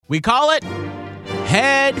We call it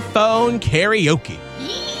Headphone Karaoke.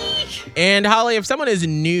 And Holly, if someone is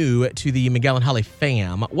new to the Miguel and Holly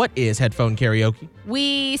fam, what is Headphone Karaoke?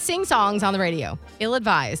 We sing songs on the radio.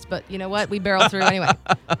 Ill-advised, but you know what? We barrel through anyway.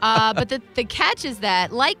 But the catch is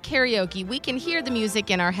that, like karaoke, we can hear the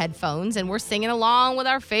music in our headphones, and we're singing along with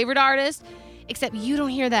our favorite artist, except you don't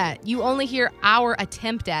hear that. You only hear our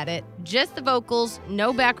attempt at it. Just the vocals,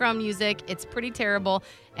 no background music. It's pretty terrible,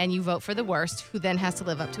 and you vote for the worst, who then has to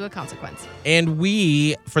live up to a consequence. And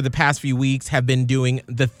we, for the past few weeks, have been doing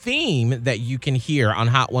the theme that you can hear on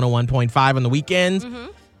Hot 101.5 on the weekends. Mm-hmm.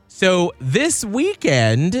 So this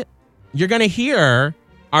weekend, you're going to hear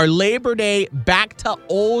our Labor Day back to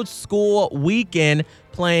old school weekend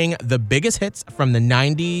playing the biggest hits from the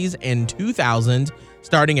 90s and 2000s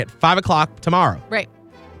starting at 5 o'clock tomorrow. Right.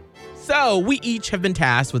 So we each have been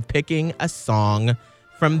tasked with picking a song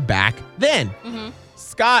from back then. Mm-hmm.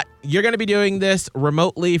 Scott, you're going to be doing this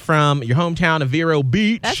remotely from your hometown of Vero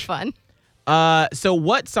Beach. That's fun. So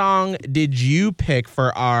what song did you pick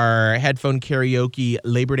for our Headphone Karaoke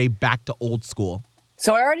Labor Day back to old school?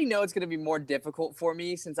 So I already know it's going to be more difficult for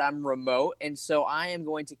me since I'm remote. And so I am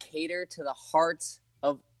going to cater to the hearts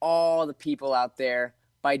of all the people out there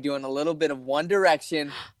by doing a little bit of One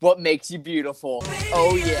Direction, What Makes You Beautiful.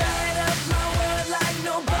 Oh, yeah.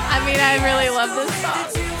 I mean, I really love this song.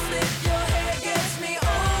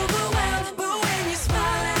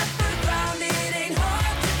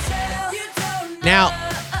 Now,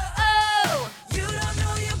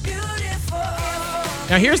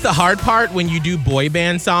 here's the hard part when you do boy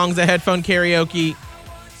band songs at Headphone Karaoke.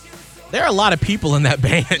 There are a lot of people in that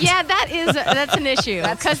band. Yeah, that's an issue.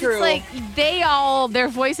 Because it's like their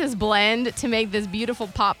voices blend to make this beautiful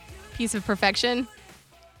pop piece of perfection.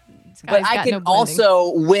 But I can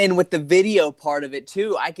also win with the video part of it,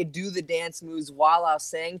 too. I could do the dance moves while I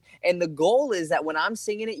sing. And the goal is that when I'm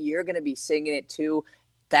singing it, you're going to be singing it, too.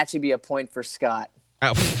 That should be a point for Scott.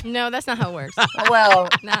 Oh. No, that's not how it works. Well,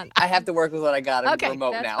 I have to work with what I got. I'm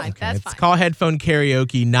remote that's now. Fine. Okay, that's it's fine. called Headphone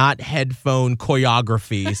Karaoke, not Headphone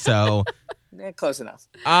Choreography. So, Close enough.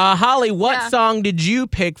 Holly, what song did you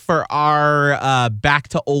pick for our back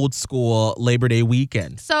to old school Labor Day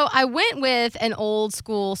weekend? So I went with an old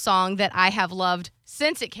school song that I have loved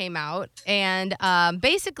since it came out. And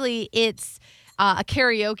basically, it's a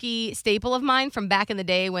karaoke staple of mine from back in the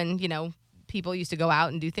day when, people used to go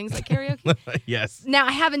out and do things like karaoke. Yes. Now,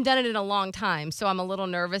 I haven't done it in a long time, so I'm a little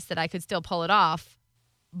nervous that I could still pull it off.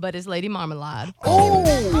 But it's Lady Marmalade. Oh!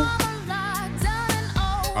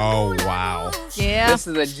 Oh, wow. Yeah. This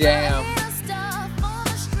is a jam.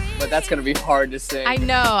 But that's going to be hard to sing. I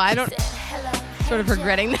know. I don't... Sort of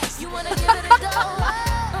regretting this.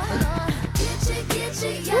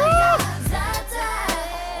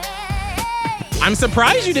 I'm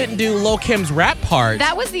surprised you didn't do Lil' Kim's rap part.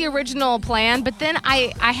 That was the original plan, but then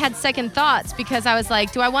I had second thoughts because I was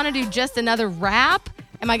like, do I want to do just another rap?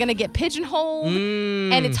 Am I going to get pigeonholed?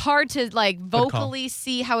 And it's hard to vocally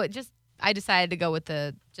see how it I decided to go with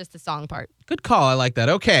just the song part. Good call. I like that.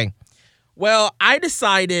 Okay. Well, I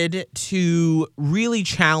decided to really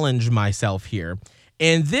challenge myself here.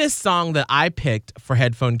 And this song that I picked for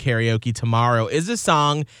Headphone Karaoke tomorrow is a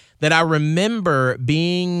song that I remember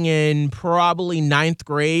being in probably 9th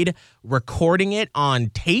grade, recording it on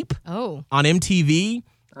tape on MTV.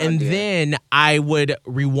 Then I would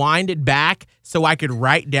rewind it back so I could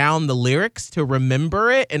write down the lyrics to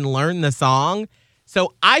remember it and learn the song.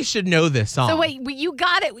 So I should know this song. So wait, you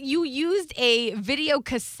got it. You used a video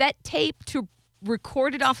cassette tape to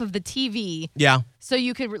record it off of the TV. Yeah. So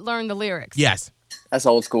you could learn the lyrics. Yes. That's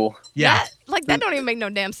old school. Yeah. That don't even make no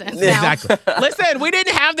damn sense. Exactly. Listen, we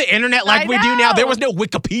didn't have the internet like we do now. There was no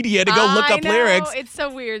Wikipedia to go look up lyrics. It's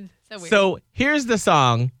so weird. So here's the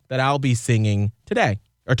song that I'll be singing today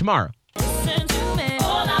or tomorrow.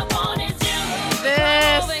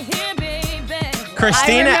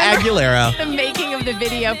 Christina Aguilera. The making of the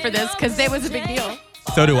video for this because it was a big deal.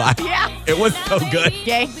 So do I. Yeah. It was so good.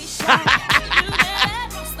 Yay.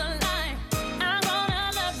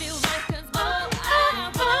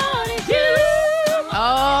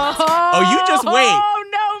 Oh, you just wait. Oh,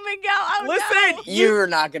 no, Miguel. Oh, Listen. no. You're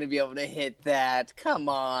not going to be able to hit that. Come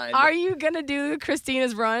on. Are you going to do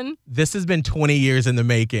Christina's run? This has been 20 years in the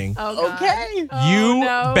making. Oh, God. Okay. You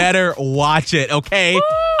better watch it, okay? Woo!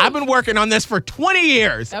 I've been working on this for 20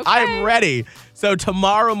 years. Okay. I'm ready. So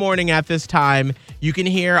tomorrow morning at this time, you can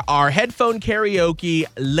hear our Headphone Karaoke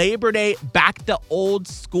Labor Day Back to Old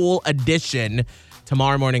School edition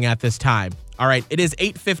tomorrow morning at this time. All right, it is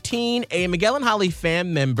 8:15. A Miguel and Holly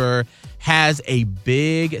fan member has a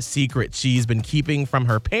big secret she's been keeping from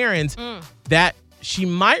her parents that she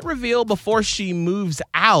might reveal before she moves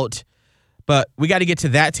out. But we got to get to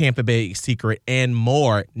that Tampa Bay secret and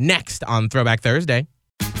more next on Throwback Thursday.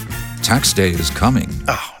 Tax day is coming.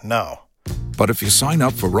 Oh, no. But if you sign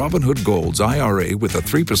up for Robinhood Gold's IRA with a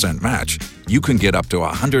 3% match, you can get up to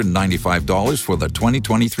 $195 for the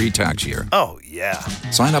 2023 tax year. Oh, yeah.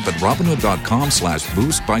 Sign up at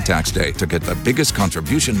Robinhood.com/boost by tax day to get the biggest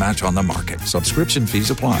contribution match on the market. Subscription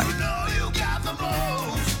fees apply.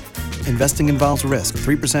 Investing involves risk.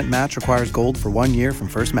 3% match requires gold for 1 year from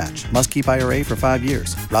first match. Must keep IRA for 5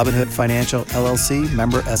 years. Robinhood Financial, LLC,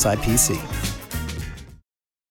 member SIPC.